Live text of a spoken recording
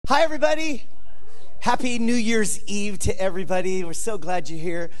Hi, everybody. Happy New Year's Eve to everybody. We're so glad you're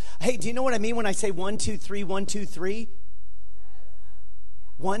here. Hey, do you know what I mean when I say 1, 2, 3, 1, 2, 3?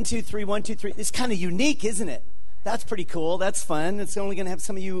 1, 2, 3, 1, 2, 3. It's kind of unique, isn't it? That's pretty cool. That's fun. It's only going to have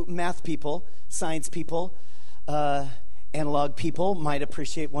some of you math people, science people, analog people might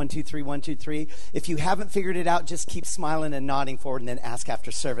appreciate 1, 2, 3, 1, 2, 3. If you haven't figured it out, just keep smiling and nodding forward and then ask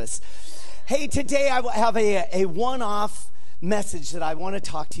after service. Hey, today I have a one-off message that I want to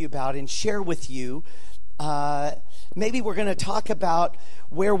talk to you about and share with you. Maybe we're going to talk about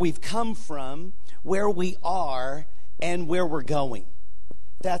where we've come from, where we are, and where we're going.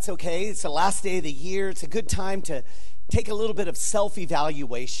 That's okay. It's the last day of the year. It's a good time to take a little bit of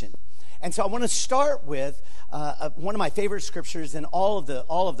self-evaluation. And so I want to start with one of my favorite scriptures in all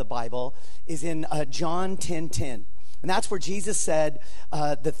of the Bible is in John 10:10. And that's where Jesus said,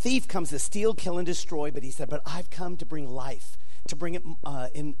 the thief comes to steal, kill, and destroy, but he said, but I've come to bring life, to bring it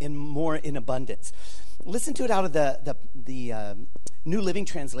in more in abundance. Listen to it out of the New Living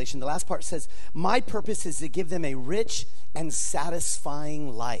Translation. The last part says, my purpose is to give them a rich and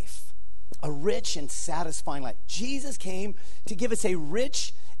satisfying life. A rich and satisfying life. Jesus came to give us a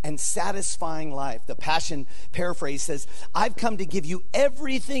rich and satisfying life. The Passion paraphrase says, I've come to give you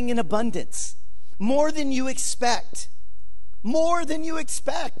everything in abundance. More than you expect. More than you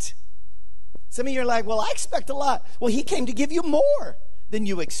expect. Some of you are like, well, I expect a lot. Well, he came to give you more than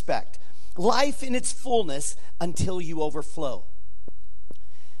you expect. Life in its fullness until you overflow.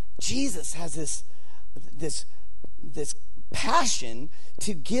 Jesus has this passion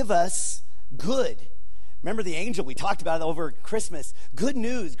to give us good. Remember the angel we talked about over Christmas. Good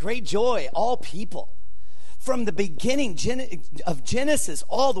news, great joy, all people. From the beginning of Genesis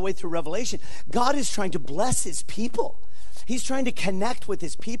all the way through Revelation, God is trying to bless his people. He's trying to connect with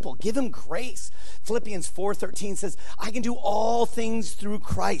his people, give them grace. Philippians 4:13 says, I can do all things through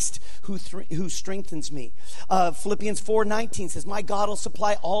Christ who strengthens me. Philippians 4:19 says, my God will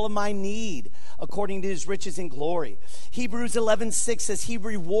supply all of my need according to his riches and glory. Hebrews 11:6 says, he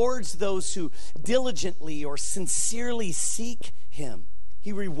rewards those who diligently or sincerely seek him.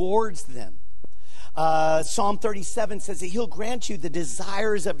 He rewards them. Psalm 37 says that he'll grant you the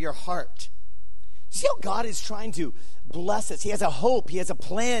desires of your heart. See how God is trying to bless us. He has a hope. He has a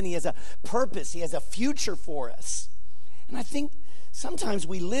plan. He has a purpose. He has a future for us. And I think sometimes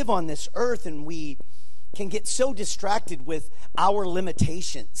we live on this earth and we can get so distracted with our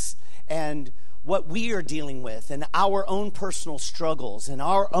limitations and what we are dealing with and our own personal struggles and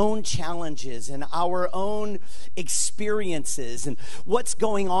our own challenges and our own experiences and what's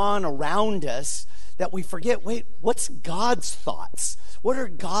going on around us that we forget, wait, what's God's thoughts? What are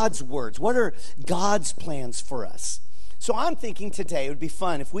God's words? What are God's plans for us? So I'm thinking today it would be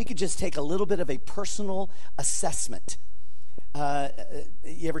fun if we could just take a little bit of a personal assessment.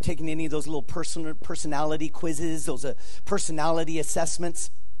 You ever taken any of those little personality quizzes, those personality assessments?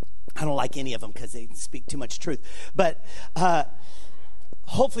 I don't like any of them because they speak too much truth. But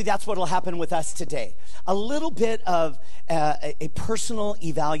hopefully that's what will happen with us today. A little bit of a personal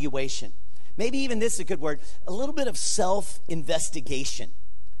evaluation. Maybe even this is a good word, a little bit of self-investigation.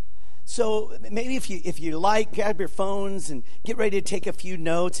 So maybe if you like, grab your phones and get ready to take a few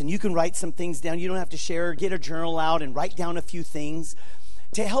notes, and you can write some things down. You don't have to share. Get a journal out and write down a few things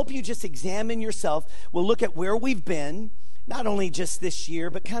to help you just examine yourself. We'll look at where we've been, not only just this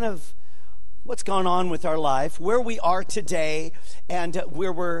year, but kind of what's gone on with our life, where we are today, and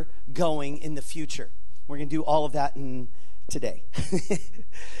where we're going in the future. We're going to do all of that today.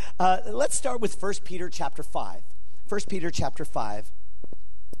 Let's start with 1 Peter chapter 5. 1 Peter chapter 5.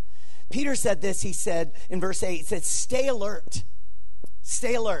 Peter said this, he said in verse 8, he said, stay alert.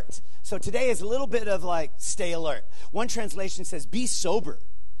 Stay alert. So today is a little bit of like, stay alert. One translation says, be sober.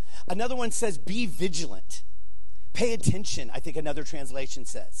 Another one says, be vigilant. Pay attention, I think another translation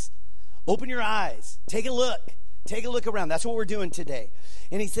says. Open your eyes. Take a look. Take a look around. That's what we're doing today.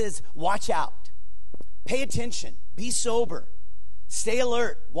 And he says, watch out. Pay attention. Be sober. Stay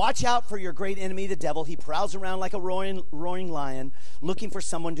alert. Watch out for your great enemy, the devil. He prowls around like a roaring lion, looking for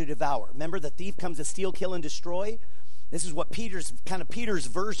someone to devour. Remember, the thief comes to steal, kill, and destroy? This is what Peter's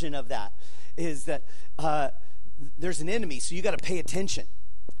version of that is, that there's an enemy, so you got to pay attention.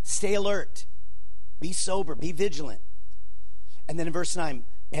 Stay alert. Be sober. Be vigilant. And then in verse 9,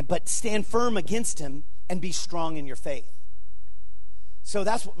 but stand firm against him and be strong in your faith. So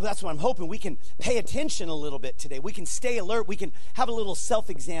that's what I'm hoping. We can pay attention a little bit today. We can stay alert. We can have a little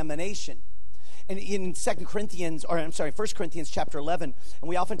self-examination. And in 1 Corinthians chapter 11, and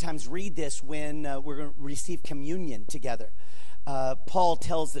we oftentimes read this when we're going to receive communion together. Paul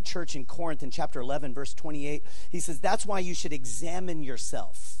tells the church in Corinth in chapter 11, verse 28, he says, that's why you should examine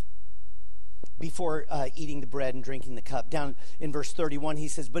yourself before eating the bread and drinking the cup. Down in verse 31, he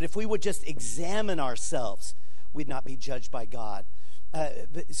says, but if we would just examine ourselves, we'd not be judged by God.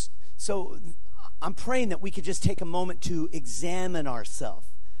 So I'm praying that we could just take a moment to examine ourselves,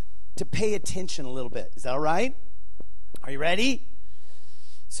 to pay attention a little bit. Is that all right? Are you ready?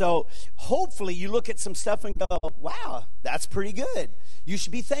 So hopefully you look at some stuff and go, wow, that's pretty good. You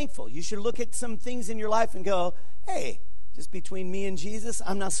should be thankful. You should look at some things in your life and go, hey, just between me and Jesus,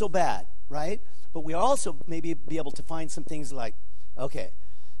 I'm not so bad, right? But we also maybe be able to find some things like, okay,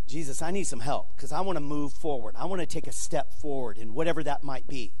 Jesus, I need some help because I want to move forward. I want to take a step forward in whatever that might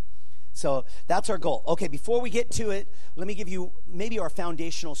be. So that's our goal. Okay, before we get to it, let me give you maybe our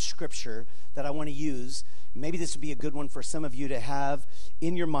foundational scripture that I want to use. Maybe this would be a good one for some of you to have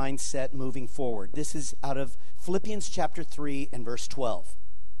in your mindset moving forward. This is out of Philippians chapter 3 and verse 12.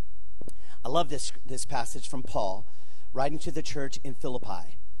 I love this passage from Paul writing to the church in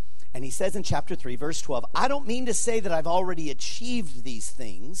Philippi. And he says in chapter 3, verse 12, I don't mean to say that I've already achieved these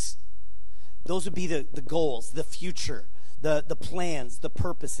things. Those would be the goals, the future, the plans, the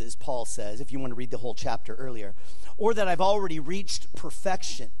purposes, Paul says, if you want to read the whole chapter earlier. Or that I've already reached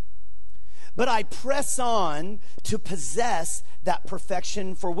perfection. But I press on to possess that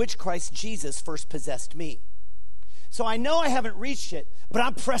perfection for which Christ Jesus first possessed me. So I know I haven't reached it, but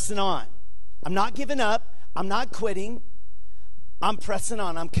I'm pressing on. I'm not giving up. I'm not quitting. I'm pressing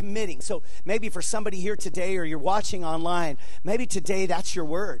on. I'm committing. So maybe for somebody here today or you're watching online, maybe today that's your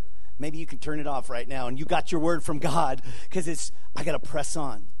word. Maybe you can turn it off right now and you got your word from God because I got to press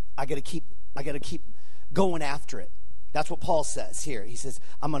on. I got to keep going after it. That's what Paul says here. He says,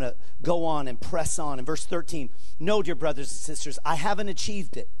 I'm going to go on and press on. In verse 13, no, dear brothers and sisters, I haven't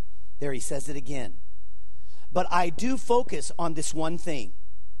achieved it. There he says it again. But I do focus on this one thing,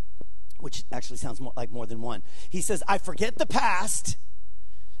 which actually sounds like more than one. He says, I forget the past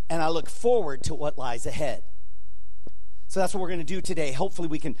and I look forward to what lies ahead. So that's what we're going to do today. Hopefully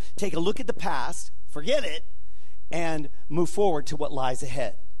we can take a look at the past, forget it, and move forward to what lies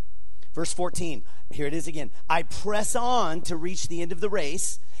ahead. Verse 14, here it is again. I press on to reach the end of the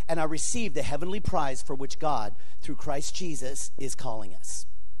race, and I receive the heavenly prize for which God, through Christ Jesus, is calling us.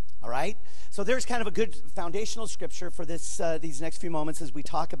 All right? So there's kind of a good foundational scripture for these next few moments as we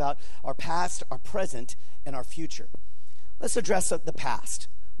talk about our past, our present, and our future. Let's address the past,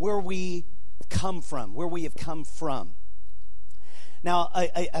 where we come from, where we have come from. Now,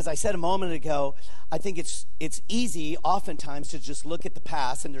 as I said a moment ago, I think it's easy oftentimes to just look at the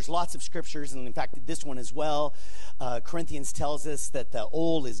past, and there's lots of scriptures, and in fact, this one as well. Corinthians tells us that the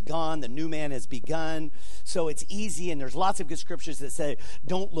old is gone, the new man has begun. So it's easy, and there's lots of good scriptures that say,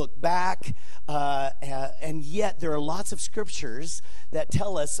 don't look back. And yet, there are lots of scriptures that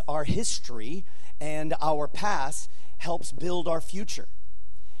tell us our history and our past helps build our future.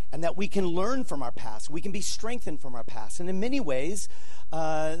 And that we can learn from our past. We can be strengthened from our past. And in many ways,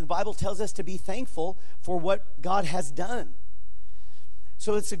 the Bible tells us to be thankful for what God has done.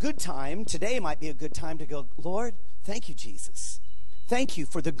 So it's a good time, today might be a good time to go, Lord, thank you, Jesus. Thank you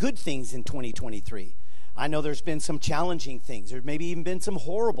for the good things in 2023. I know there's been some challenging things. There's maybe even been some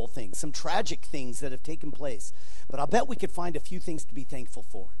horrible things, some tragic things that have taken place. But I'll bet we could find a few things to be thankful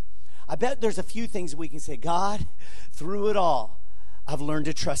for. I bet there's a few things we can say, God, through it all, I've learned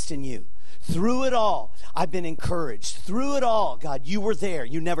to trust in you. Through it all, I've been encouraged. Through it all, God, you were there.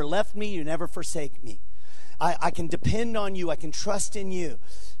 You never left me. You never forsake me. I can depend on you. I can trust in you.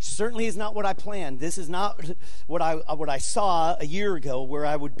 Certainly is not what I planned. This is not what I saw a year ago where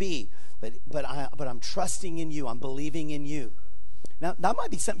I would be. But I'm trusting in you. I'm believing in you. Now, that might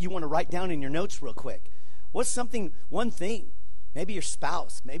be something you want to write down in your notes real quick. What's one thing? Maybe your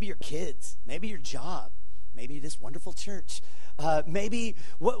spouse. Maybe your kids. Maybe your job. Maybe this wonderful church. Maybe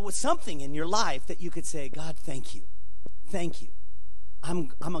what was something in your life that you could say, God, thank you. Thank you.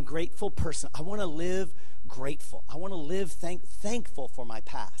 I'm a grateful person. I want to live grateful. I want to live thankful for my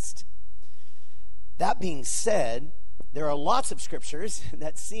past. That being said, there are lots of scriptures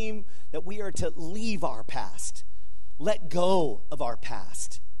that seem that we are to leave our past, let go of our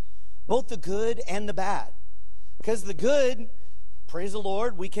past, both the good and the bad. Because the good, praise the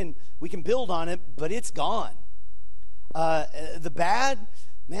Lord, we can build on it, but it's gone. The bad,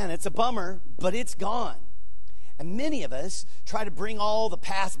 man, it's a bummer, but it's gone. And many of us try to bring all the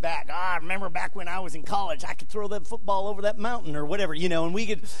past back. I remember back when I was in college, I could throw that football over that mountain or whatever, and we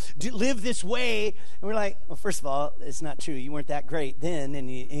could live this way. And we're like, well, first of all, it's not true. You weren't that great then, and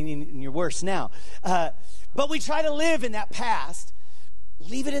you're worse now. But we try to live in that past.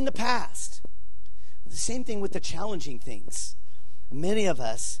 Leave it in the past. The same thing with the challenging things. Many of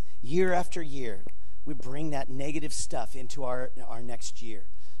us, year after year, we bring that negative stuff into our next year.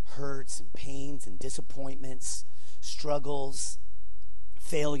 Hurts and pains and disappointments, struggles,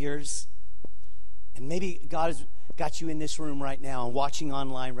 failures. And maybe God has got you in this room right now and watching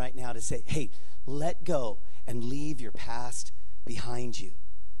online right now to say, hey, let go and leave your past behind you.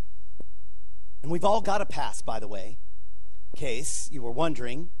 And we've all got a past, by the way, in case you were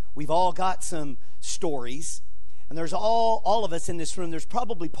wondering. We've all got some stories. And there's all of us in this room, there's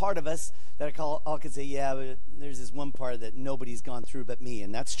probably part of us that all could say, yeah, but there's this one part that nobody's gone through but me.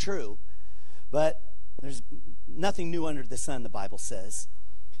 And that's true. But there's nothing new under the sun, the Bible says.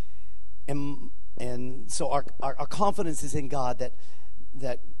 And so our confidence is in God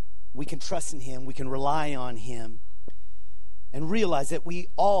that we can trust in Him, we can rely on Him, and realize that we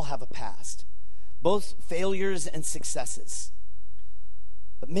all have a past, both failures and successes.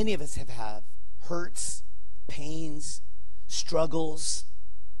 But many of us have had hurts, pains, struggles,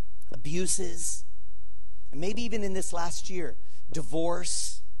 abuses, and maybe even in this last year,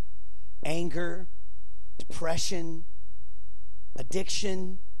 divorce, anger, depression,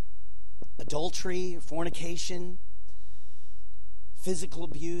 addiction, adultery, fornication, physical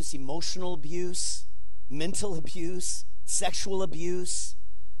abuse, emotional abuse, mental abuse, sexual abuse,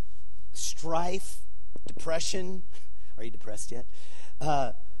 strife, depression. Are you depressed yet?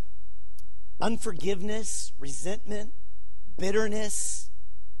 Unforgiveness, resentment, bitterness,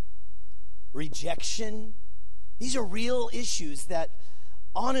 rejection. These are real issues that,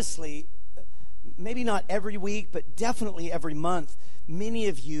 honestly, maybe not every week, but definitely every month, many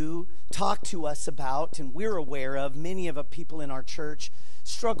of you talk to us about, and we're aware of. Many of the people in our church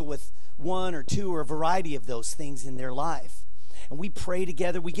struggle with one or two or a variety of those things in their life. And we pray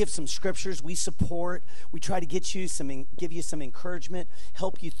together. We give some scriptures. We support. We try to give you some encouragement,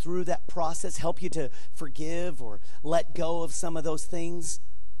 help you through that process, help you to forgive or let go of some of those things.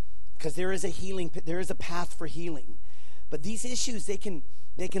 Because there is a path for healing. But these issues, they can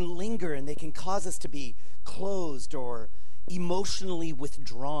linger, and they can cause us to be closed or emotionally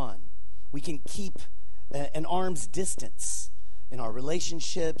withdrawn. We can keep an arm's distance in our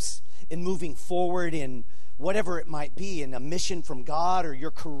relationships, in moving forward in whatever it might be, in a mission from God or your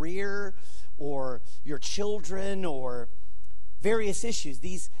career or your children or various issues.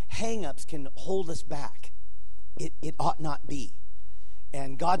 These hang-ups can hold us back. It ought not be.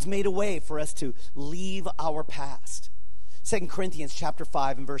 And God's made a way for us to leave our past. 2 Corinthians chapter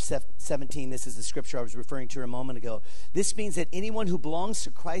 5 and verse 17, this is the scripture I was referring to a moment ago. This means that anyone who belongs to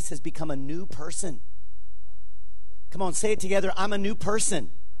Christ has become a new person. Come on, say it together. I'm a new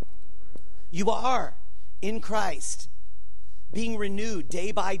person. You are in Christ, being renewed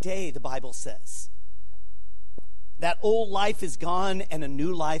day by day, the Bible says. That old life is gone and a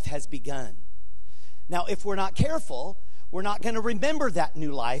new life has begun. Now, if we're not careful, we're not going to remember that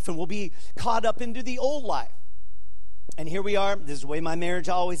new life, and we'll be caught up into the old life. And here we are. This is the way my marriage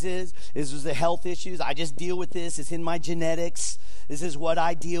always is. This is the health issues. I just deal with this. It's in my genetics. This is what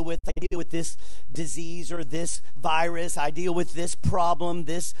I deal with. I deal with this disease or this virus. I deal with this problem,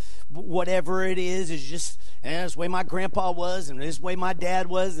 this whatever it is. It's just, it's the way my grandpa was, and this way my dad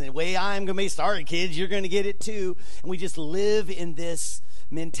was, and the way I'm going to be. Sorry, kids, you're going to get it too. And we just live in this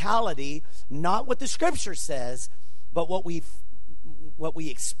mentality, not what the scripture says, but what we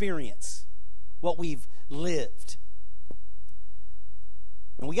experience, what we've lived.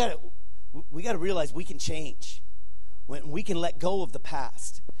 And we got to realize we can change. When we can let go of the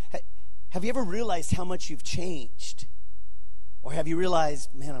past. Have you ever realized how much you've changed? Or have you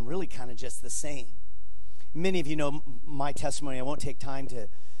realized, man, I'm really kind of just the same? Many of you know my testimony. I won't take time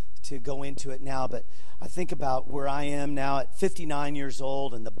to go into it now, but I think about where I am now at 59 years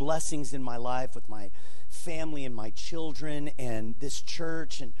old and the blessings in my life with my family and my children and this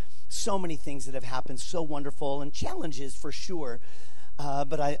church and so many things that have happened, so wonderful, and challenges for sure.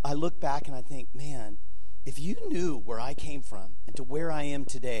 But I look back and I think, man, if you knew where I came from and to where I am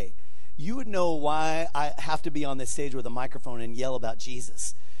today, you would know why I have to be on this stage with a microphone and yell about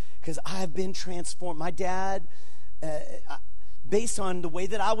Jesus. Because I've been transformed. My dad, based on the way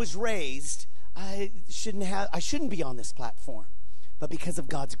that I was raised, I shouldn't be on this platform. But because of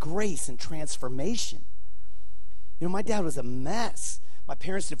God's grace and transformation. You know, my dad was a mess. My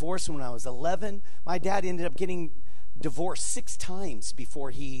parents divorced when I was 11. My dad ended up getting divorced 6 times before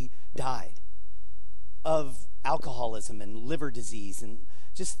he died of alcoholism and liver disease and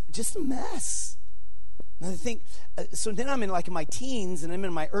just a mess. And I think, so then I'm in my teens and I'm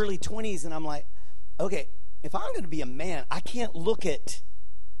in my early 20s and I'm like, okay, if I'm going to be a man, I can't look at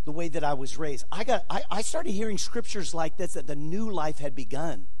the way that I was raised. I started hearing scriptures like this, that the new life had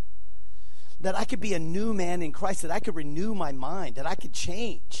begun. that I could be a new man in Christ, that I could renew my mind, that I could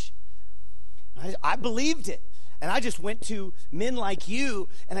change. I believed it. And I just went to men like you,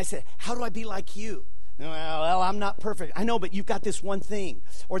 and I said, how do I be like you? Well, I'm not perfect. I know, but you've got this one thing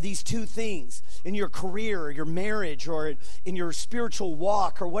or these two things in your career or your marriage or in your spiritual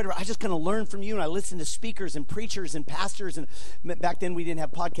walk or whatever. I'm just going to learn from you. And I listened to speakers and preachers and pastors. And back then we didn't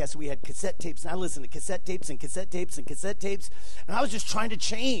have podcasts. So we had cassette tapes. And I listened to cassette tapes and cassette tapes and cassette tapes. And I was just trying to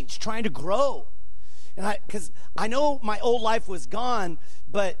change, trying to grow. And because I know my old life was gone,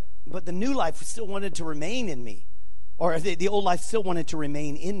 but the new life still wanted to remain in me. Or the old life still wanted to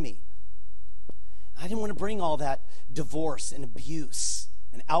remain in me. I didn't want to bring all that divorce and abuse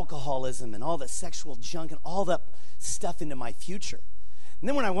and alcoholism and all the sexual junk and all that stuff into my future. And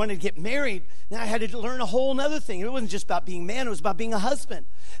then when I wanted to get married, then I had to learn a whole other thing. It wasn't just about being a man, it was about being a husband.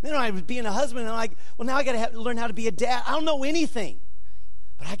 And then when I was being a husband, I'm like, well, now I got to learn how to be a dad. I don't know anything,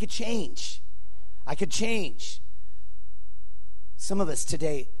 but I could change. I could change. Some of us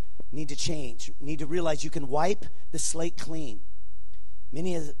today need to change, need to realize you can wipe the slate clean.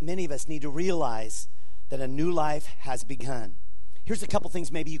 Many of us need to realize that a new life has begun. Here's a couple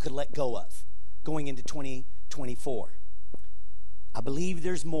things maybe you could let go of going into 2024. I believe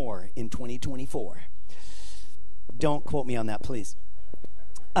there's more in 2024. Don't quote me on that, please.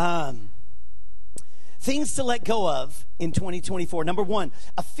 Things to let go of in 2024. Number one,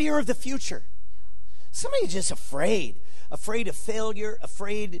 a fear of the future. Some of you are just afraid of failure,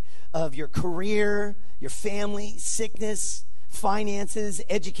 afraid of your career, your family, sickness, finances,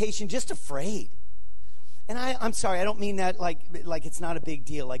 education, just afraid. And I'm sorry, I don't mean that like it's not a big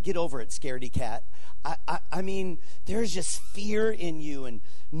deal. Like, get over it, scaredy cat. I mean, there's just fear in you and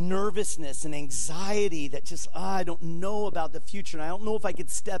nervousness and anxiety that just, I don't know about the future, and I don't know if I could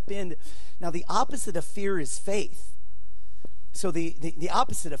step in. Now, the opposite of fear is faith. So the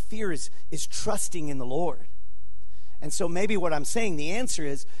opposite of fear is trusting in the Lord. And so maybe what I'm saying, the answer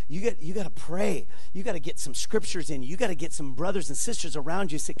is you got to pray. You got to get some scriptures in you. You got to get some brothers and sisters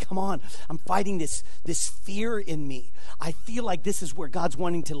around you. Say, come on, I'm fighting this fear in me. I feel like this is where God's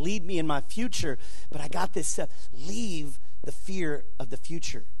wanting to lead me in my future, but I got this stuff. Leave the fear of the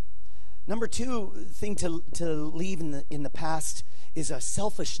future. Number two thing to leave in the past is a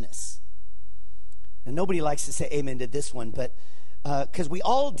selfishness. And nobody likes to say amen to this one, but because we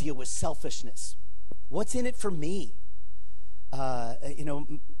all deal with selfishness. What's in it for me?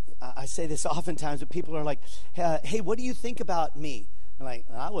 I say this oftentimes, but people are like, hey, what do you think about me? I'm like,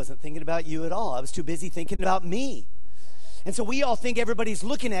 I wasn't thinking about you at all. I was too busy thinking about me. And so we all think everybody's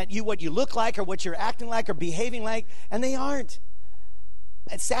looking at you, what you look like or what you're acting like or behaving like, and they aren't.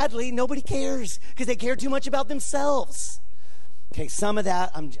 And sadly, nobody cares because they care too much about themselves. Okay, some of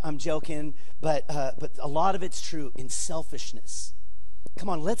that, I'm joking, but a lot of it's true in selfishness. Come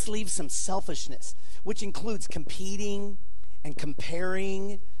on, let's leave some selfishness, which includes competing and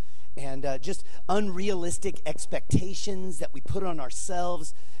comparing and just unrealistic expectations that we put on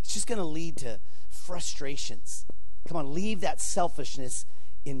ourselves. It's just going to lead to frustrations. Come on, leave that selfishness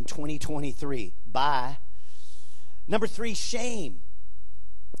in 2023. Bye. Number three, shame.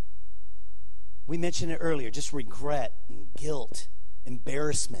 We mentioned it earlier, just regret and guilt,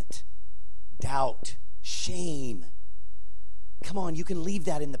 embarrassment, doubt, shame. Come on, you can leave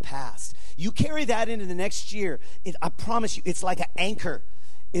that in the past. You carry that into the next year. I promise you, it's like an anchor.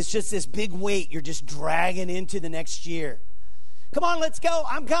 It's just this big weight you're just dragging into the next year. Come on, let's go.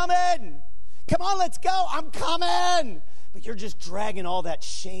 I'm coming. Come on, let's go. I'm coming. But you're just dragging all that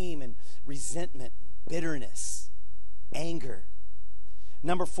shame and resentment, bitterness, anger.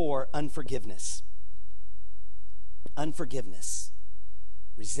 Number four, unforgiveness. Unforgiveness,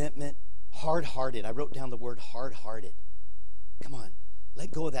 resentment, hard-hearted. I wrote down the word hard-hearted. Come on,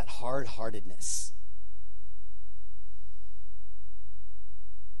 let go of that hard-heartedness.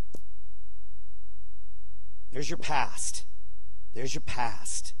 There's your past. There's your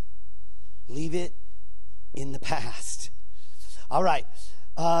past. Leave it in the past. All right,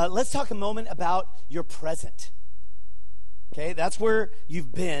 let's talk a moment about your present. Okay, that's where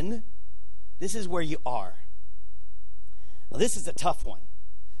you've been. This is where you are. Now, this is a tough one.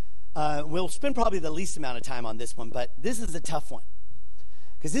 We'll spend probably the least amount of time on this one, but this is a tough one.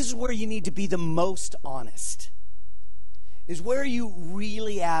 Because this is where you need to be the most honest. Is where are you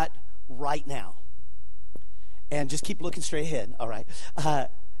really at right now? And just keep looking straight ahead, all right?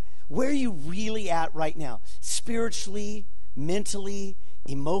 Where are you really at right now? Spiritually, mentally,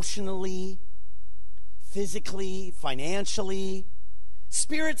 emotionally, physically, financially,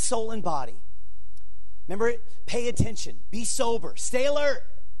 spirit, soul, and body. Remember, pay attention, be sober, stay alert,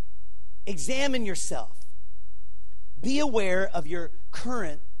 examine yourself. Be aware of your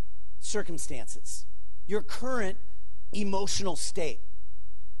current circumstances, your current emotional state.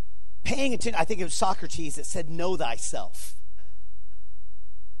 Paying attention, I think it was Socrates that said, know thyself.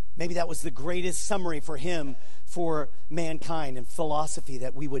 Maybe that was the greatest summary for him, for mankind and philosophy,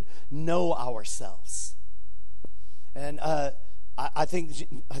 that we would know ourselves. And I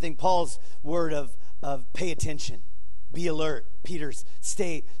think Paul's word of pay attention, be alert. Peter's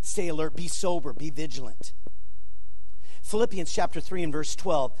stay alert, be sober, be vigilant. Philippians chapter 3 and verse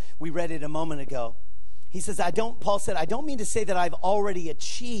 12, we read it a moment ago. He says, Paul said, I don't mean to say that I've already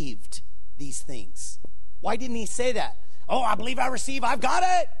achieved these things. Why didn't he say that? Oh, I believe I receive, I've got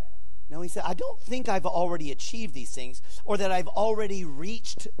it. No, he said, I don't think I've already achieved these things, or that I've already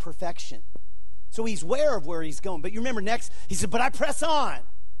reached perfection. So he's aware of where he's going. But you remember next, he said, but I press on.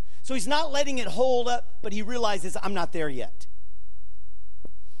 So he's not letting it hold up, but he realizes I'm not there yet.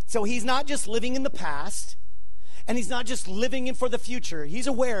 So he's not just living in the past, and he's not just living in for the future. He's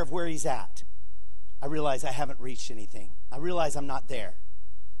aware of where he's at. I realize I haven't reached anything. I realize I'm not there.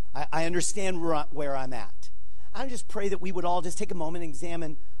 I understand where I'm at. I just pray that we would all just take a moment and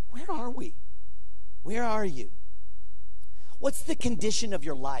examine, where are we? Where are you? What's the condition of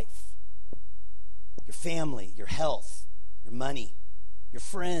your life? Your family, your health, your money, your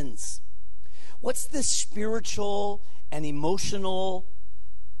friends. What's the spiritual and emotional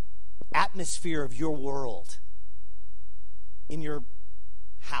atmosphere of your world? In your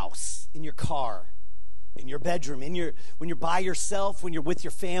house, in your car, in your bedroom, when you're by yourself, when you're with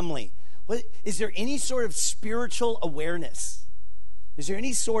your family. Is there any sort of spiritual awareness? Is there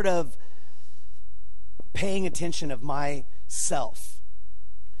any sort of paying attention of myself?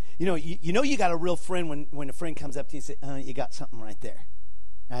 You know you got a real friend when a friend comes up to you and says, you got something right there.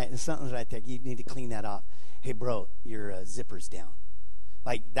 Right? There's something right there. You need to clean that off. Hey, bro, your zipper's down.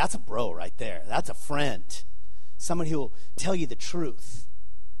 Like, that's a bro right there. That's a friend. Someone who will tell you the truth.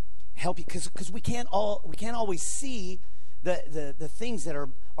 Help you, because we can't always see the things that are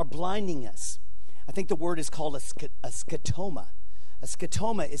blinding us. I think the word is called a scotoma. A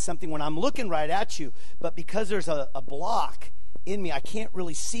scotoma is something when I'm looking right at you, but because there's a block in me, I can't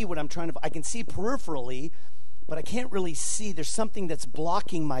really see what I'm trying to. I can see peripherally, but I can't really see. There's something that's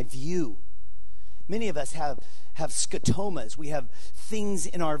blocking my view. Many of us have scotomas. We have things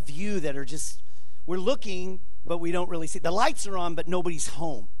in our view that are just, we're looking, but we don't really see. The lights are on, but nobody's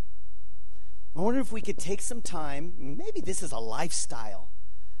home. I wonder if we could take some time, maybe this is a lifestyle,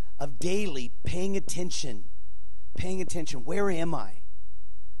 of daily paying attention. Where am I?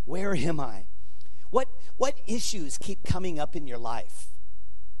 Where am I? What issues keep coming up in your life?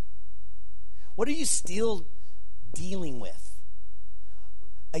 What are you still dealing with?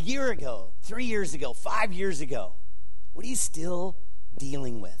 A year ago, 3 years ago, 5 years ago, what are you still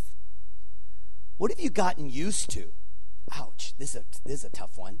dealing with? What have you gotten used to? Ouch, this is a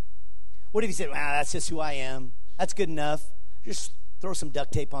tough one. What if you said, that's just who I am. That's good enough. Just throw some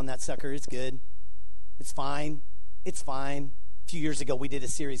duct tape on that sucker. It's good. It's fine. It's fine. A few years ago, we did a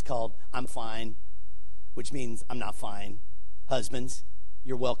series called I'm Fine, which means I'm not fine. Husbands,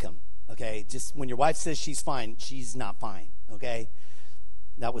 you're welcome, okay? Just when your wife says she's fine, she's not fine, okay?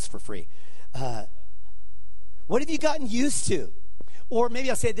 That was for free. What have you gotten used to? Or maybe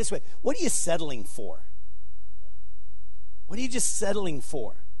I'll say it this way. What are you settling for? What are you just settling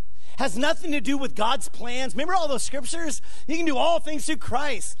for? Has nothing to do with God's plans. Remember all those scriptures? You can do all things through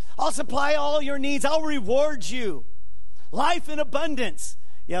Christ. I'll supply all your needs. I'll reward you. Life in abundance.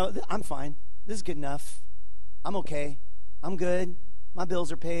 I'm fine. This is good enough. I'm okay. I'm good. My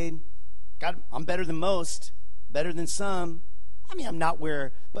bills are paid. God, I'm better than most. Better than some. I mean, I'm not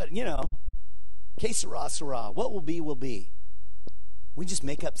where, but que sera, sera. What will be, will be. We just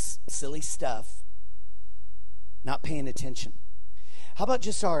make up silly stuff, not paying attention. How about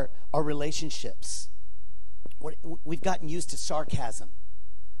just our relationships? We've gotten used to sarcasm.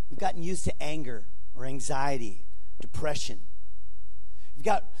 We've gotten used to anger or anxiety, depression. We've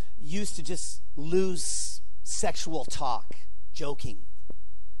got used to just loose sexual talk, joking.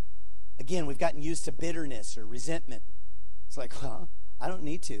 Again, we've gotten used to bitterness or resentment. It's like, I don't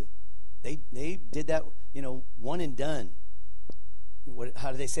need to. They did that, one and done.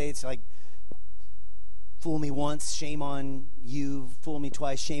 How do they say? It's like, fool me once, shame on you. Fool me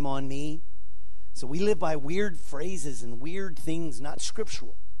twice, shame on me. So we live by weird phrases and weird things, not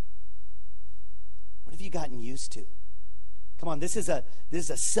scriptural. What have you gotten used to? Come on, this is a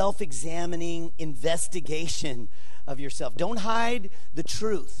self-examining investigation of yourself. Don't hide the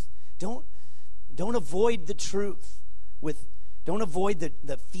truth. Don't avoid the truth. Don't avoid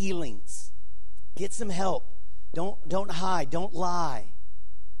the feelings. Get some help. Don't hide. Don't lie.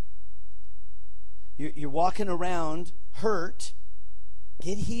 You're walking around hurt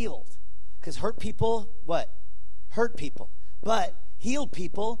Get healed. Because hurt people, what? Hurt people. But healed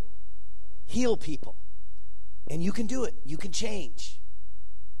people, heal people. And you can do it. You can change.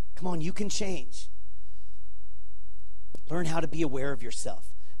 Come on, you can change. Learn how to be aware of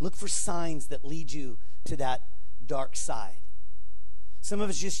yourself. Look for signs that lead you to that dark side. Some of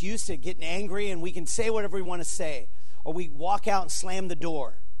us just used to getting angry and we can say whatever we want to say. Or we walk out and slam the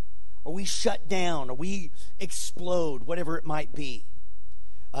door. Or we shut down. Or we explode, whatever it might be.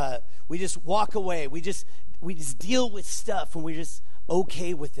 We just walk away. We just deal with stuff and we're just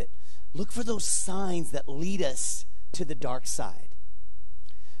okay with it. Look for those signs that lead us to the dark side.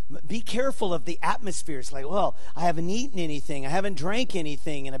 Be careful of the atmosphere. It's like, well, I haven't eaten anything. I haven't drank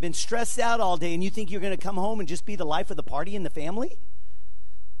anything. And I've been stressed out all day. And you think you're going to come home and just be the life of the party in the family?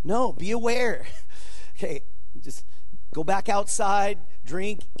 No, be aware. Okay, just go back outside,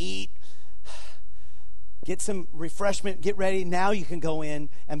 drink, eat, get some refreshment, get ready. Now you can go in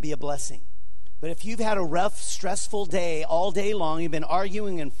and be a blessing. But if you've had a rough, stressful day all day long, you've been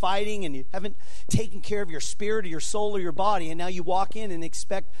arguing and fighting and you haven't taken care of your spirit or your soul or your body, and now you walk in and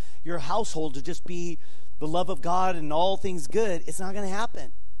expect your household to just be the love of God and all things good, it's not going to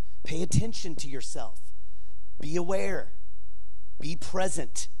happen. Pay attention to yourself. Be aware. Be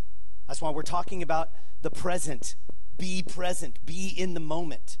present. That's why we're talking about the present. Be present. Be in the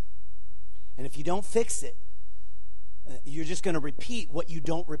moment. And if you don't fix it, you're just going to repeat what you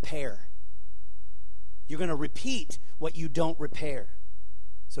don't repair. You're going to repeat what you don't repair.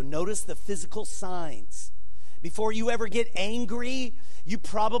 So notice the physical signs. Before you ever get angry, you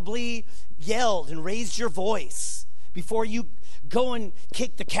probably yelled and raised your voice. Before you go and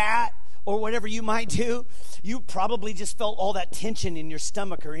kick the cat or whatever you might do, you probably just felt all that tension in your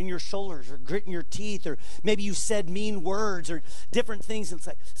stomach or in your shoulders or gritting your teeth, or maybe you said mean words or different things. And it's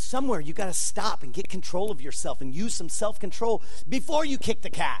like somewhere you got to stop and get control of yourself and use some self-control before you kick the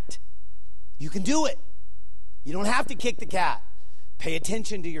cat. You can do it. You don't have to kick the cat. Pay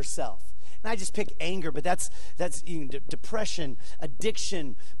attention to yourself. And I just pick anger, but that's depression,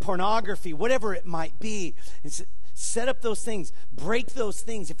 addiction, pornography, whatever it might be. Set up those things. Break those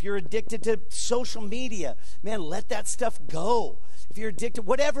things. If you're addicted to social media, man, let that stuff go. If you're addicted,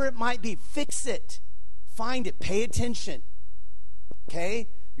 whatever it might be, fix it. Find it. Pay attention. Okay?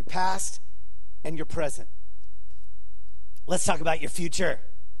 Your past and your present. Let's talk about your future.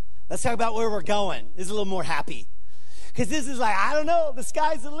 Let's talk about where we're going. This is a little more happy. Because this is like, I don't know. The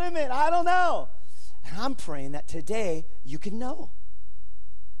sky's the limit. I don't know. And I'm praying that today you can know.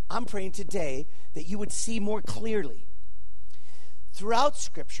 I'm praying today that you would see more clearly. Throughout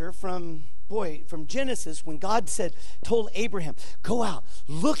Scripture, from Genesis, when God told Abraham, go out,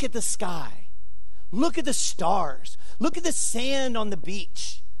 look at the sky, look at the stars, look at the sand on the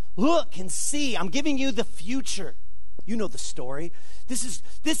beach, look and see. I'm giving you the future. You know the story. This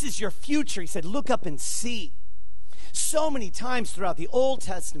is your future. He said, look up and see. So many times throughout the Old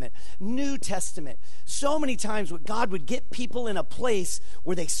Testament, New Testament, so many times God would get people in a place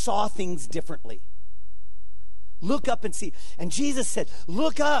where they saw things differently. Look up and see. And Jesus said,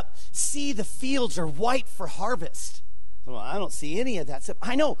 look up, see the fields are white for harvest. Well, I don't see any of that stuff.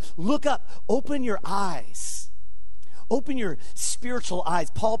 I know. Look up. Open your eyes. Open your spiritual eyes.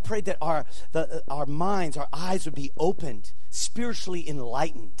 Paul prayed that our minds, our eyes would be opened, spiritually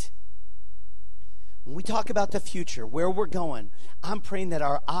enlightened. When we talk about the future, where we're going, I'm praying that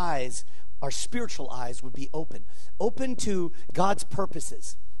our eyes, our spiritual eyes, would be open. Open to God's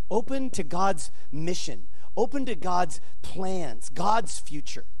purposes. Open to God's mission. Open to God's plans, God's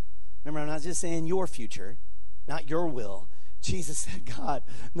future. Remember, I'm not just saying your future, not your will. Jesus said, God,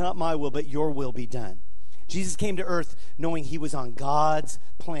 not my will, but your will be done. Jesus came to earth knowing he was on God's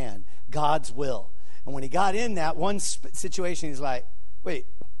plan, God's will. And when he got in that one situation, he's like, wait,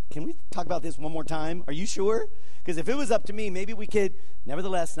 can we talk about this one more time? Are you sure? Because if it was up to me, maybe we could,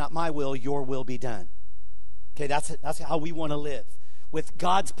 nevertheless, not my will, your will be done. Okay, that's how we want to live. With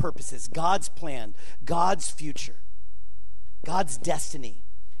God's purposes, God's plan, God's future, God's destiny.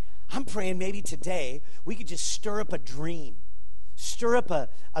 I'm praying maybe today we could just stir up a dream, stir up a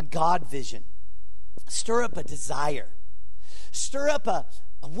God vision, stir up a desire, stir up a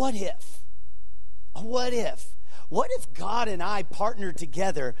what if, a what if. What if God and I partnered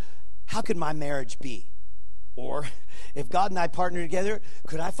together? How could my marriage be? Or if God and I partnered together,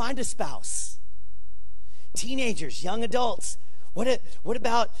 could I find a spouse? Teenagers, young adults, what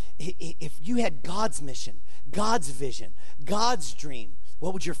about if you had God's mission, God's vision, God's dream?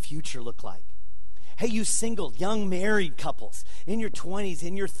 What would your future look like? Hey, you single, young married couples in your 20s,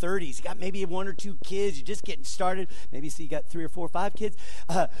 in your 30s, you got maybe 1 or 2 kids, you're just getting started. Maybe you got 3 or 4 or 5 kids.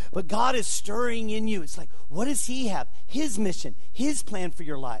 But God is stirring in you. It's like, what does he have? His mission, his plan for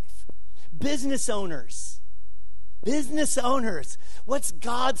your life. Business owners, what's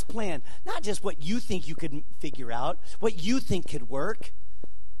God's plan? Not just what you think you could figure out, what you think could work.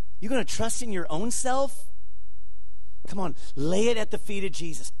 You're going to trust in your own self? Come on, lay it at the feet of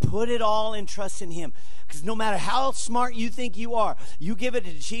Jesus. Put it all and trust in him. Because no matter how smart you think you are, you give it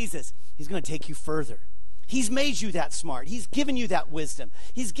to Jesus, he's going to take you further. He's made you that smart. He's given you that wisdom.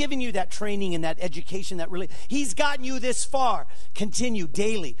 He's given you that training and that education. He's gotten you this far. Continue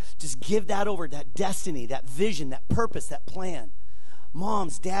daily. Just give that over, that destiny, that vision, that purpose, that plan.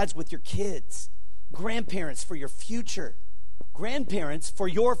 Moms, dads with your kids. Grandparents for your future. Grandparents for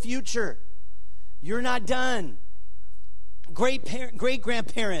your future. You're not done.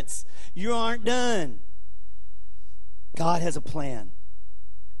 Great-grandparents, you aren't done. God has a plan.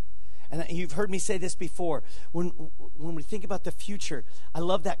 And you've heard me say this before. When we think about the future, I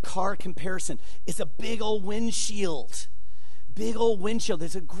love that car comparison. It's a big old windshield. Big old windshield.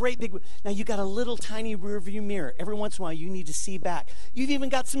 There's a great big... Now, you got a little tiny rear view mirror. Every once in a while, you need to see back. You've even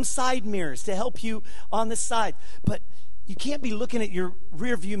got some side mirrors to help you on the side. But you can't be looking at your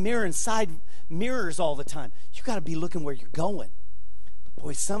rear view mirror and side mirrors all the time. You got to be looking where you're going. But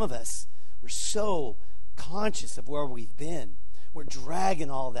boy, some of us, we're so conscious of where we've been. We're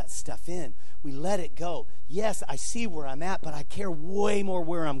dragging all that stuff in. We let it go. Yes, I see where I'm at, but I care way more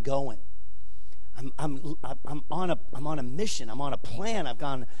where I'm going. I'm on a mission. I'm on a plan. I've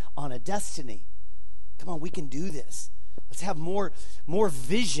gone on a destiny. Come on, we can do this. Let's have more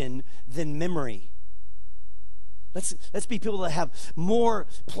vision than memory. Let's be people that have more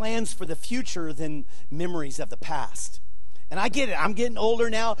plans for the future than memories of the past. And I get it. I'm getting older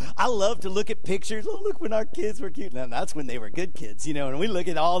now. I love to look at pictures. Oh, look when our kids were cute. Now, that's when they were good kids, and we look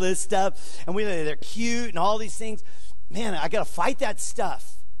at all this stuff, and they're cute and all these things. Man, I got to fight that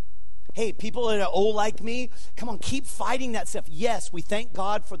stuff. Hey, people that are old like me, come on, keep fighting that stuff. Yes, we thank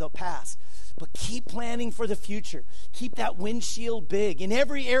God for the past, but keep planning for the future. Keep that windshield big in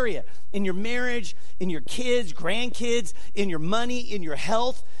every area, in your marriage, in your kids, grandkids, in your money, in your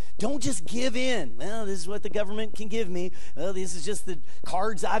health. Don't just give in. Well, this is what the government can give me. Well, this is just the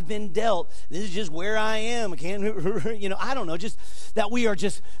cards I've been dealt. This is just where I am. I can't, I don't know. Just that we are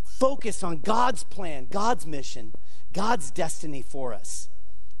just focused on God's plan, God's mission, God's destiny for us.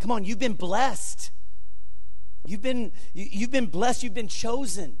 Come on, you've been blessed. You've been blessed. You've been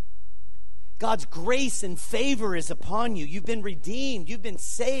chosen. God's grace and favor is upon you. You've been redeemed. You've been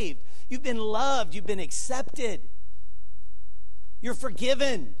saved. You've been loved. You've been accepted. You're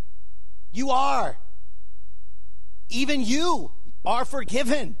forgiven. You are. Even you are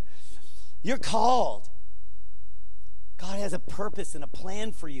forgiven. You're called. God has a purpose and a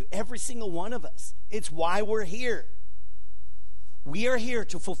plan for you, every single one of us. It's why we're here. We are here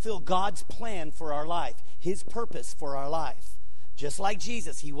to fulfill God's plan for our life, his purpose for our life. Just like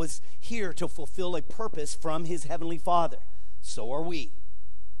Jesus, he was here to fulfill a purpose from his heavenly Father. So are we.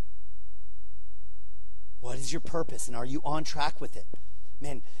 What is your purpose, and are you on track with it?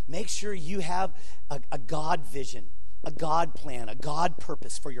 Man, make sure you have a God vision, a God plan, a God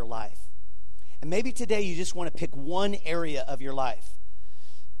purpose for your life. And maybe today you just want to pick one area of your life.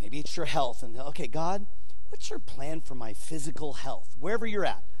 Maybe it's your health. And okay, God, what's your plan for my physical health? Wherever you're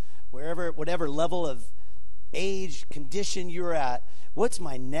at, whatever level of age, condition you're at, what's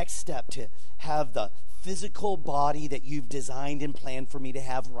my next step to have the physical body that you've designed and planned for me to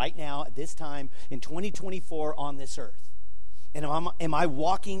have right now at this time in 2024 on this earth? And am I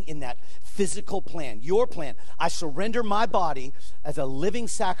walking in that physical plan, your plan? I surrender my body as a living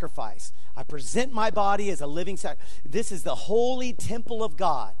sacrifice. I present my body as a living sacrifice. This is the holy temple of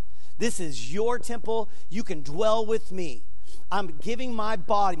God. This is your temple. You can dwell with me. I'm giving my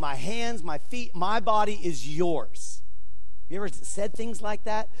body, my hands, my feet, my body is yours. You ever said things like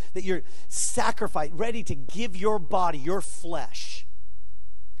that? That you're sacrificed, ready to give your body, your flesh.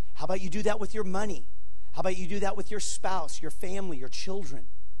 How about you do that with your money? How about you do that with your spouse, your family, your children?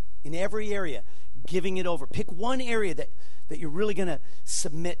 In every area, giving it over. Pick one area that you're really going to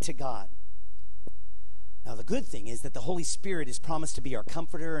submit to God. Now, the good thing is that the Holy Spirit is promised to be our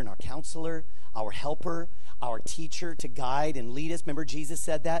comforter and our counselor, our helper, our teacher to guide and lead us. Remember, Jesus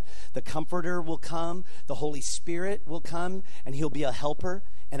said that? The comforter will come, the Holy Spirit will come, and he'll be a helper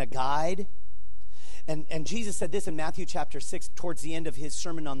and a guide. And Jesus said this in Matthew chapter 6, towards the end of his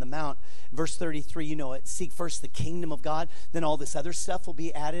Sermon on the Mount, verse 33, you know it, seek first the kingdom of God, then all this other stuff will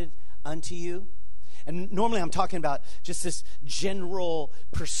be added unto you. And normally I'm talking about just this general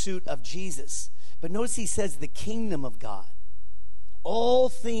pursuit of Jesus. But notice he says the kingdom of God. All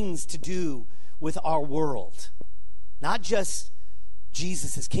things to do with our world. Not just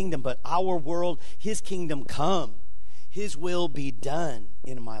Jesus' kingdom, but our world, his kingdom come. His will be done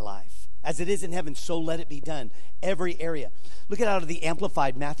in my life. As it is in heaven, so let it be done. Every area. Look at out of the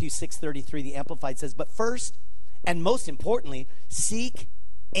Amplified, Matthew 6:33. The Amplified says, but first, and most importantly, seek,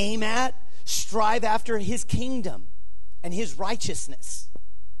 aim at, strive after his kingdom and his righteousness.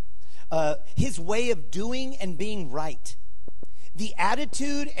 His way of doing and being right. The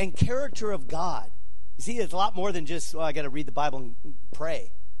attitude and character of God. You see, it's a lot more than just, I got to read the Bible and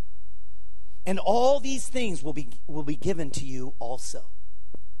pray. And all these things will be given to you also.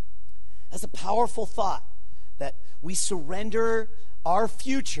 That's a powerful thought, that we surrender our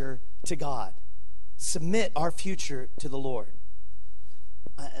future to God. Submit our future to the Lord.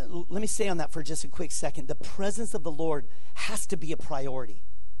 Let me stay on that for just a quick second. The presence of the Lord has to be a priority.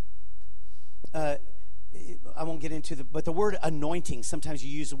 I won't get into but the word anointing, sometimes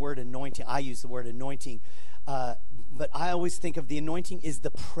you use the word anointing. I use the word anointing. But I always think of the anointing is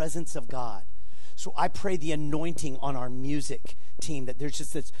the presence of God. So I pray the anointing on our music team, that there's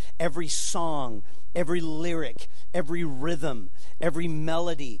just this, every song, every lyric, every rhythm, every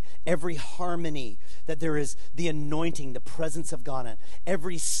melody, every harmony, that there is the anointing, the presence of God. And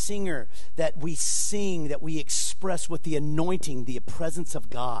every singer that we sing, that we express with the anointing, the presence of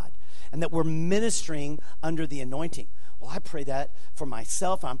God, and that we're ministering under the anointing. Well, I pray that for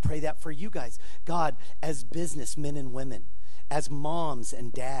myself, and I pray that for you guys. God, as businessmen and women, as moms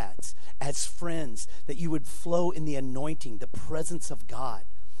and dads, as friends, that you would flow in the anointing, the presence of God.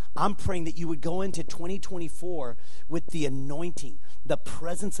 I'm praying that you would go into 2024 with the anointing, the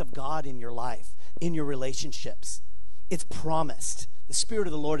presence of God in your life, in your relationships. It's promised. The Spirit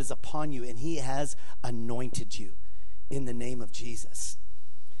of the Lord is upon you, and he has anointed you in the name of Jesus.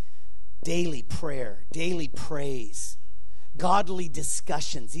 Daily prayer, daily praise, godly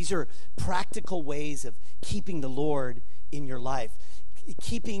discussions. These are practical ways of keeping the Lord in your life,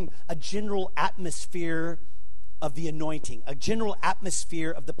 keeping a general atmosphere of the anointing, a general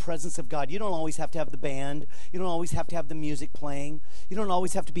atmosphere of the presence of God. You don't always have to have the band. You don't always have to have the music playing. You don't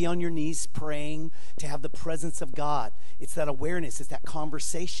always have to be on your knees praying to have the presence of God. It's that awareness. It's that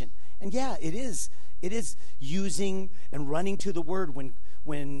conversation. And yeah, it is using and running to the Word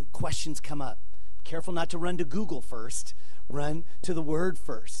when questions come up. Careful not to run to Google first. Run to the Word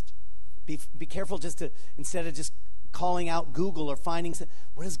first. Be careful just to, instead of just calling out Google or finding,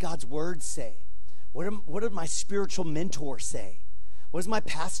 what does God's Word say? What did my spiritual mentor say? What does my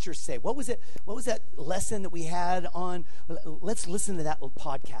pastor say? What was that lesson that we had on? Let's listen to that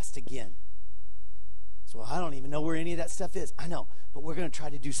podcast again. So I don't even know where any of that stuff is. I know, but we're going to try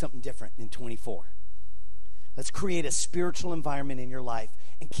to do something different in 24. Let's create a spiritual environment in your life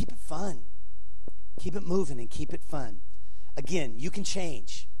and keep it fun. Keep it moving and keep it fun. Again, you can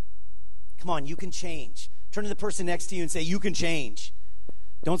change. Come on, you can change. Turn to the person next to you and say, you can change.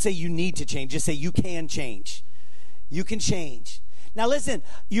 Don't say you need to change. Just say you can change. You can change. Now listen,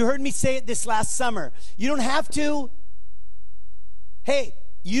 you heard me say it this last summer. You don't have to. Hey,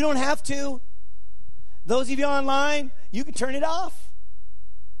 you don't have to. Those of you online, you can turn it off.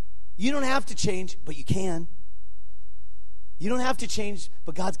 You don't have to change, but you can. You don't have to change,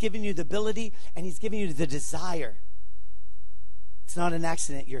 but God's given you the ability, and he's given you the desire. It's not an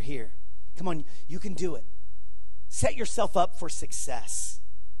accident you're here. Come on, you can do it. Set yourself up for success.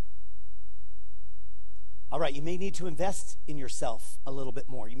 All right, you may need to invest in yourself a little bit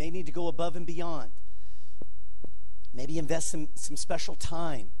more. You may need to go above and beyond. Maybe invest some special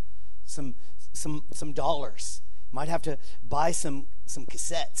time, some dollars. You might have to buy some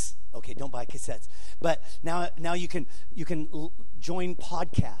cassettes. Okay, don't buy cassettes. But now you can join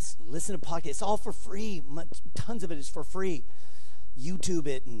podcasts, listen to podcasts. It's all for free. Tons of it is for free. YouTube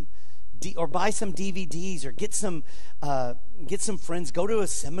it or buy some DVDs or get some friends. Go to a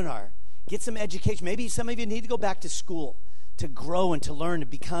seminar. Get some education. Maybe some of you need to go back to school to grow and to learn, to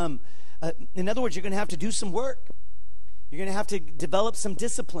become. In other words, you're going to have to do some work. You're going to have to develop some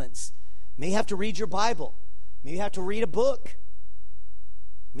disciplines. You may have to read your Bible. Maybe you have to read a book.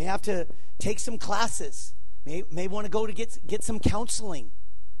 You may have to take some classes. May want to go to get some counseling.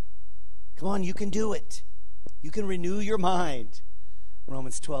 Come on, you can do it. You can renew your mind.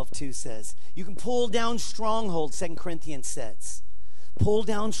 Romans 12:2 says. You can pull down strongholds, 2 Corinthians says. Pull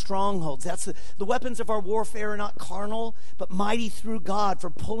down strongholds. That's the weapons of our warfare are not carnal, but mighty through God for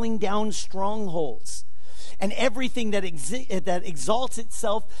pulling down strongholds. And everything that exalts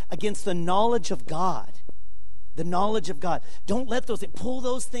itself against the knowledge of God. The knowledge of God. Don't let pull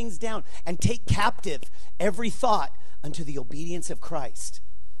those things down and take captive every thought unto the obedience of Christ.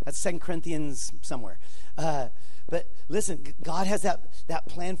 That's 2 Corinthians somewhere. But listen, God has that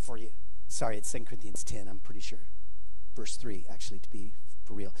plan for you. Sorry, it's 2 Corinthians 10, I'm pretty sure. Verse 3, actually, to be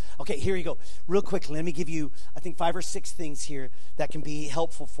for real. Okay, here you go. Real quick, let me give you, I think, 5 or 6 things here that can be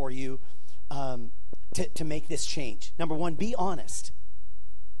helpful for you to make this change. Number 1, be honest.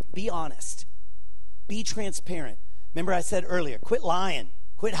 Be honest. Be transparent. Remember I said earlier, quit lying.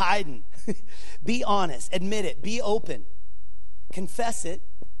 Quit hiding. Be honest. Admit it. Be open. Confess it,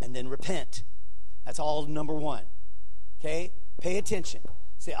 and then repent. That's all number 1. Okay? Pay attention.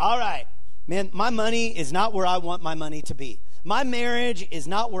 Say, all right, man, my money is not where I want my money to be. My marriage is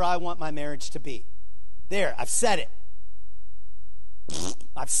not where I want my marriage to be. There, I've said it.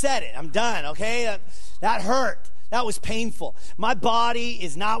 I've said it. I'm done, okay? That hurt. That was painful. My body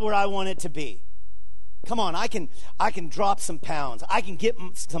is not where I want it to be. Come on, I can drop some pounds. I can get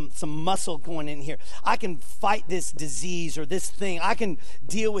some muscle going in here. I can fight this disease or this thing. I can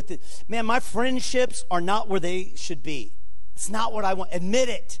deal with it. Man, my friendships are not where they should be. It's not what I want. Admit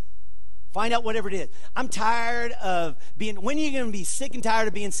it. Find out whatever it is. I'm tired of being, when are you going to be sick and tired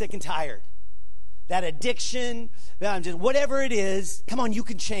of being sick and tired? That addiction, just whatever it is, come on, you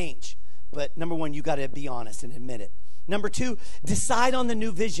can change. But number 1, you got to be honest and admit it. Number 2, decide on the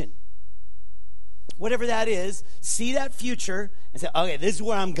new vision. Whatever that is, see that future and say, okay, this is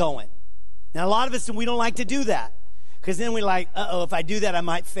where I'm going. Now, a lot of us, we don't like to do that because then we're like, uh-oh, if I do that, I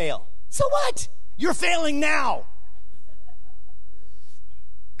might fail. So what? You're failing now.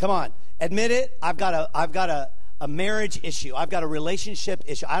 Come on, admit it. I've got a marriage issue. I've got a relationship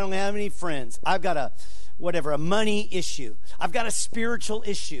issue. I don't have any friends. I've got a money issue. I've got a spiritual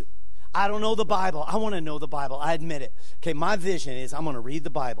issue. I don't know the Bible. I want to know the Bible. I admit it. Okay, my vision is I'm going to read the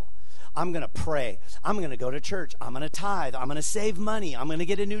Bible. I'm going to pray. I'm going to go to church. I'm going to tithe. I'm going to save money. I'm going to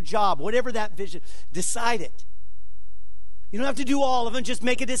get a new job. Whatever that vision, decide it. You don't have to do all of them. Just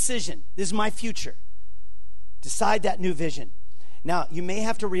make a decision. This is my future. Decide that new vision. Now, you may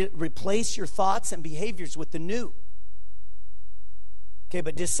have to replace your thoughts and behaviors with the new. Okay,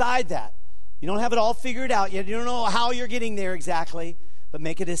 but decide that. You don't have it all figured out yet. You don't know how you're getting there exactly, but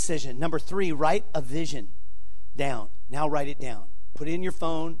make a decision. Number 3, write a vision down. Now write it down. Put it in your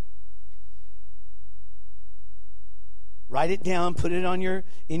phone. Write it down. Put it on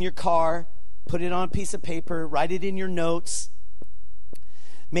in your car. Put it on a piece of paper. Write it in your notes.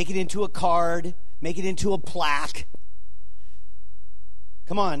 Make it into a card. Make it into a plaque.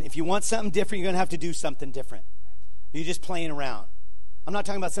 Come on, if you want something different, you're going to have to do something different. You're just playing around. I'm not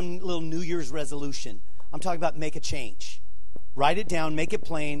talking about some little New Year's resolution. I'm talking about make a change. Write it down, make it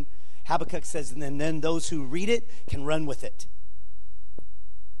plain. Habakkuk says, and then those who read it can run with it.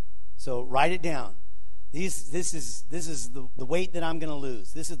 So write it down. This is the weight that I'm going to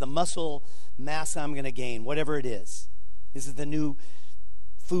lose. This is the muscle mass I'm going to gain, whatever it is. This is the new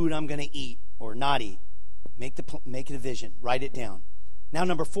food I'm going to eat or not eat. Make it a vision. Write it down. Now,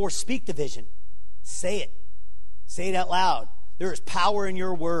 number 4, speak the vision. Say it. Say it out loud. There is power in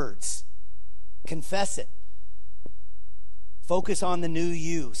your words. Confess it. Focus on the new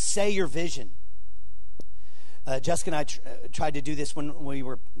you. Say your vision. Jessica and I tried to do this when we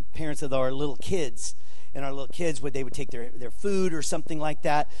were parents of our little kids. And our little kids, they would take their food or something like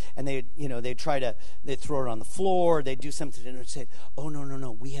that, and they'd throw it on the floor. They'd do something and they'd say, "Oh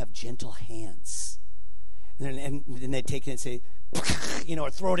no, we have gentle hands." And then they'd take it and say, or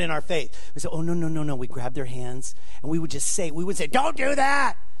throw it in our face. We say, "Oh no." We grab their hands and we would say, "Don't do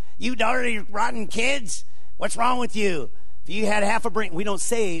that, you dirty, rotten kids. What's wrong with you? If you had half a brain." We don't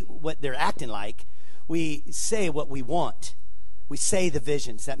say what they're acting like. We say what we want. We say the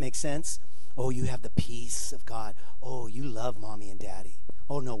vision. Does that make sense? Oh, you have the peace of God. Oh, you love mommy and daddy.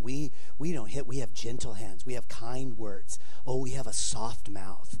 Oh no, we don't hit. We have gentle hands. We have kind words. Oh, we have a soft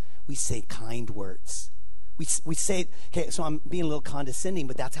mouth. We say kind words. We say, okay, so I'm being a little condescending,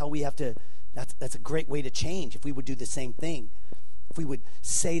 but that's how we have to, that's a great way to change. If we would do the same thing, if we would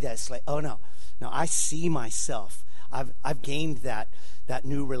say that, it's like, oh no, I see myself. I've gained that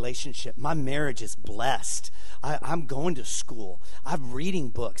new relationship. My marriage is blessed. I'm going to school. I'm reading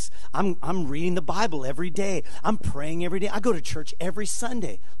books. I'm reading the Bible every day. I'm praying every day. I go to church every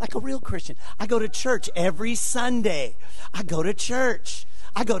Sunday, like a real Christian. I go to church every Sunday. I go to church.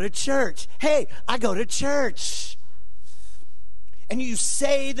 Hey, I go to church. And you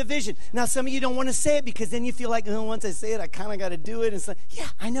say the vision. Now, some of you don't want to say it because then you feel like, oh, once I say it, I kind of got to do it. And so, yeah,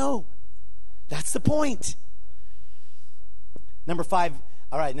 I know. That's the point. Number 5,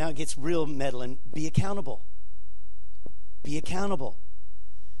 all right, now it gets real meddling. Be accountable. Be accountable.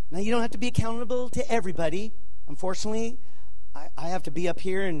 Now, you don't have to be accountable to everybody. Unfortunately, I have to be up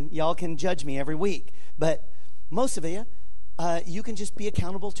here and y'all can judge me every week. But most of you, you can just be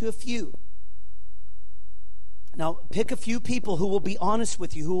accountable to a few. Now, pick a few people who will be honest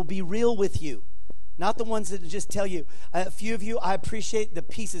with you, who will be real with you. Not the ones that just tell you. A few of you, I appreciate the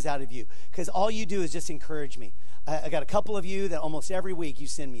pieces out of you, because all you do is just encourage me. I got a couple of you that almost every week you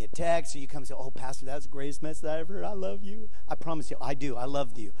send me a text, or you come and say, oh, Pastor, that was the greatest message I ever heard. I love you. I promise you, I do. I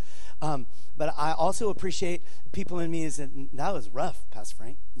love you. But I also appreciate people in me that was rough, Pastor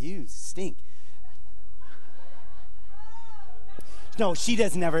Frank. You stink. No, she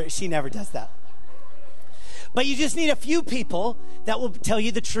never does that. But you just need a few people that will tell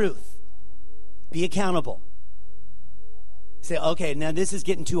you the truth. Be accountable. Say, okay, now this is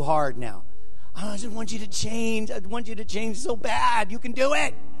getting too hard now. I just want you to change. I want you to change so bad. You can do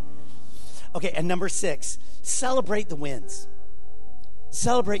it. Okay, and number 6, celebrate the wins.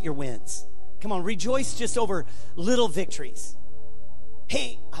 Celebrate your wins. Come on, rejoice just over little victories.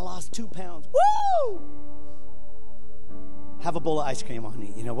 Hey, I lost 2 pounds. Woo! Have a bowl of ice cream on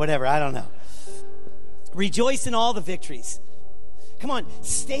me, whatever. I don't know. Rejoice in all the victories. Come on,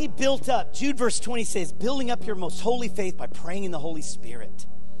 stay built up. Jude verse 20 says, building up your most holy faith by praying in the Holy Spirit.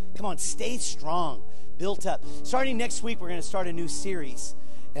 Come on, stay strong, built up. Starting next week, we're going to start a new series,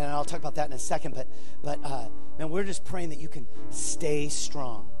 and I'll talk about that in a second. But man, we're just praying that you can stay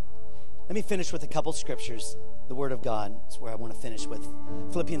strong. Let me finish with a couple scriptures. The Word of God is where I want to finish with.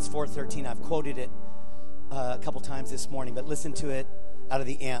 Philippians 4:13. I've quoted it a couple times this morning, but listen to it out of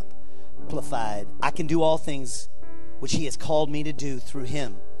the Amplified. I can do all things which He has called me to do through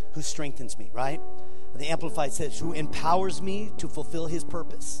Him who strengthens me, right? The Amplified says, who empowers me to fulfill His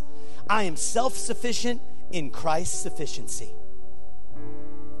purpose. I am self-sufficient in Christ's sufficiency.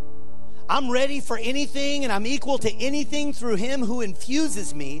 I'm ready for anything and I'm equal to anything through Him who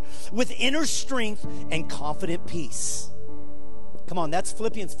infuses me with inner strength and confident peace. Come on, that's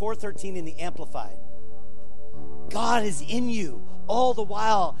Philippians 4:13 in the Amplified. God is in you all the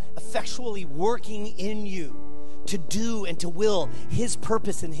while, effectually working in you to do and to will His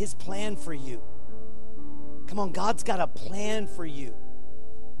purpose and His plan for you. Come on, God's got a plan for you.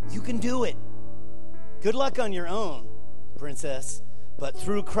 You can do it. Good luck on your own, princess. But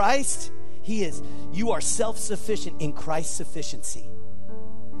through Christ, you are self-sufficient in Christ's sufficiency.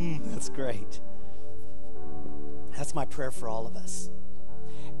 That's great. That's my prayer for all of us.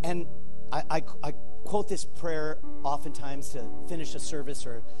 And I quote this prayer oftentimes to finish a service,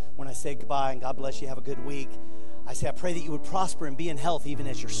 or when I say goodbye and God bless you, have a good week. I say, I pray that you would prosper and be in health even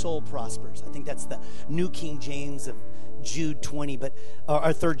as your soul prospers. I think that's the New King James of Jude 20,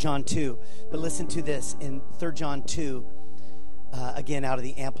 or 3 John 2. But listen to this in 3 John 2, again out of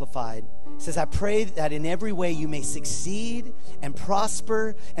the Amplified. It says, I pray that in every way you may succeed and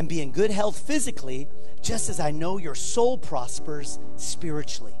prosper and be in good health physically, just as I know your soul prospers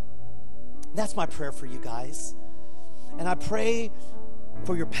spiritually. That's my prayer for you guys. And I pray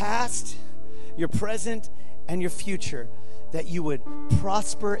for your past, your present, and your future, that you would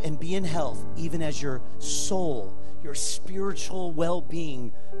prosper and be in health even as your soul, your spiritual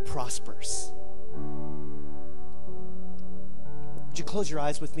well-being prospers. Would you close your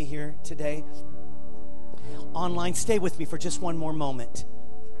eyes with me here today? Online, stay with me for just one more moment.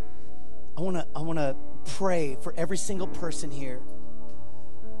 I want to pray for every single person here.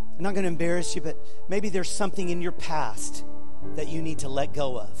 I'm not going to embarrass you, but maybe there's something in your past that you need to let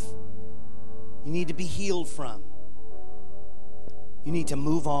go of. You need to be healed from. You need to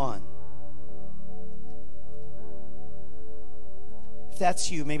move on. If that's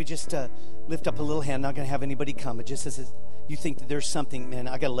you, maybe just lift up a little hand. I'm not going to have anybody come, but just as you think that there's something, man,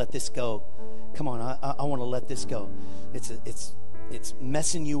 I got to let this go. Come on, I want to let this go. It's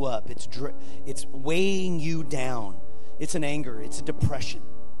messing you up. It's weighing you down. It's an anger. It's a depression.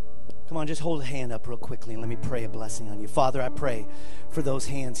 Come on, just hold a hand up real quickly and let me pray a blessing on you. Father, I pray for those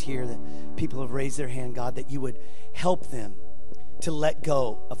hands here that people have raised their hand, God, that you would help them to let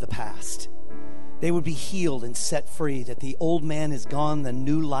go of the past. They would be healed and set free, that the old man is gone, the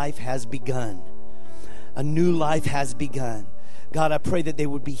new life has begun. A new life has begun. God, I pray that they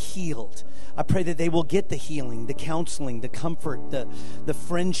would be healed. I pray that they will get the healing, the counseling, the comfort, the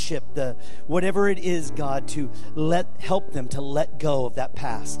friendship, the whatever it is, God, to help them to let go of that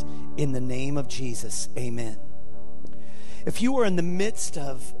past. In the name of Jesus, amen. If you are in the midst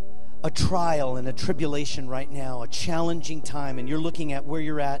of a trial and a tribulation right now, a challenging time, and you're looking at where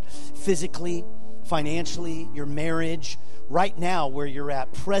you're at physically, financially, your marriage, right now where you're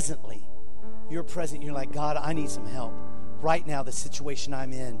at presently, you're like, God, I need some help. Right now, the situation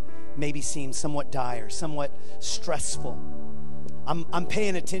I'm in maybe seems somewhat dire, somewhat stressful. I'm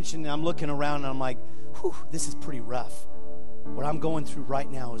paying attention and I'm looking around and I'm like, whew, this is pretty rough. What I'm going through right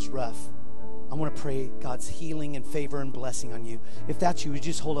now is rough. I want to pray God's healing and favor and blessing on you. If that's you,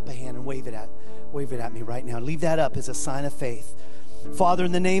 just hold up a hand and wave it at me right now. Leave that up as a sign of faith. Father,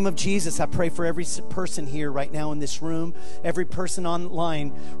 in the name of Jesus, I pray for every person here right now in this room, every person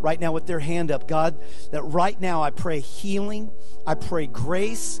online right now with their hand up. God, that right now I pray healing, I pray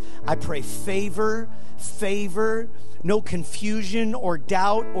grace, I pray favor, no confusion or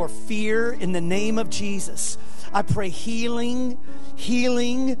doubt or fear in the name of Jesus. I pray healing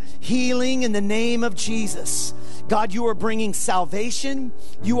in the name of Jesus. God, you are bringing salvation.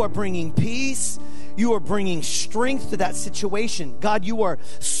 You are bringing peace. You are bringing strength to that situation. God, you are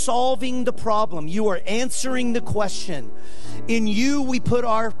solving the problem. You are answering the question. In you we put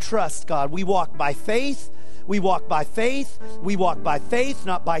our trust, God. We walk by faith. We walk by faith. We walk by faith,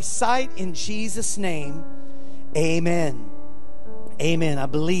 not by sight. In Jesus' name, amen. Amen. I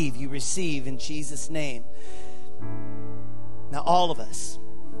believe you receive in Jesus' name. Now, all of us,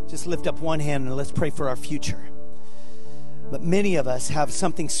 just lift up one hand and let's pray for our future. But many of us have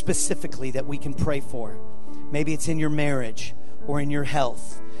something specifically that we can pray for. Maybe it's in your marriage or in your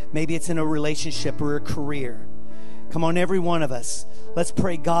health. Maybe it's in a relationship or a career. Come on, every one of us, let's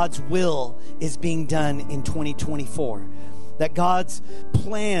pray God's will is being done in 2024. That God's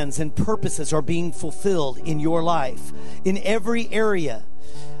plans and purposes are being fulfilled in your life, in every area.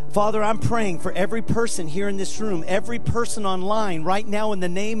 Father, I'm praying for every person here in this room, every person online right now in the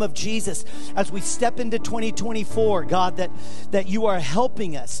name of Jesus as we step into 2024, God, that you are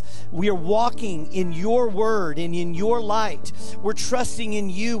helping us. We are walking in your word and in your light. We're trusting in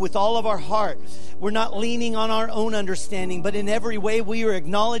you with all of our heart. We're not leaning on our own understanding, but in every way we are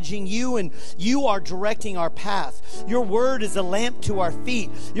acknowledging you and you are directing our path. Your word is a lamp to our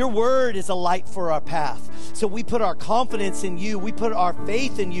feet. Your word is a light for our path. So we put our confidence in you. We put our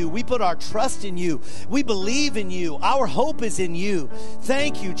faith in you. We put our trust in you. We believe in you. Our hope is in you.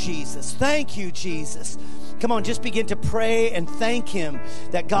 Thank you, Jesus. Thank you, Jesus. Come on, just begin to pray and thank him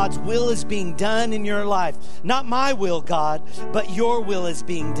that God's will is being done in your life. Not my will, God, but your will is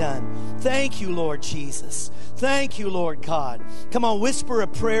being done. Thank you, Lord Jesus. Thank you, Lord God. Come on, whisper a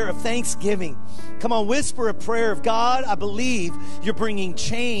prayer of thanksgiving. Come on, whisper a prayer of God. I believe you're bringing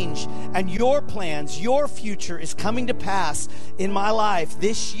change and your plans, your future is coming to pass in my life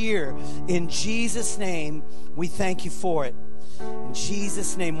this year. In Jesus' name, we thank you for it. In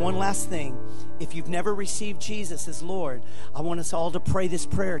Jesus' name, one last thing. If you've never received Jesus as Lord, I want us all to pray this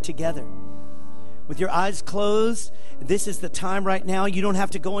prayer together. With your eyes closed, this is the time right now. You don't have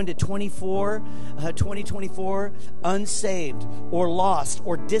to go into 2024 unsaved or lost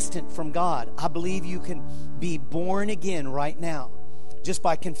or distant from God. I believe you can be born again right now just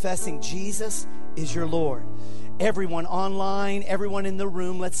by confessing Jesus is your Lord. Everyone online, everyone in the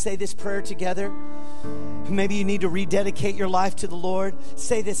room, let's say this prayer together. Maybe you need to rededicate your life to the Lord.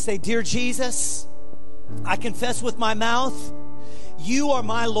 Say this, say, Dear Jesus, I confess with my mouth, you are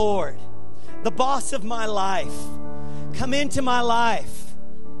my Lord, the boss of my life. Come into my life.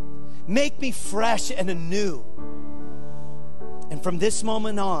 Make me fresh and anew. And from this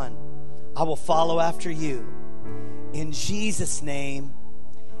moment on, I will follow after you. In Jesus' name,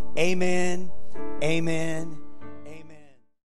 amen, amen,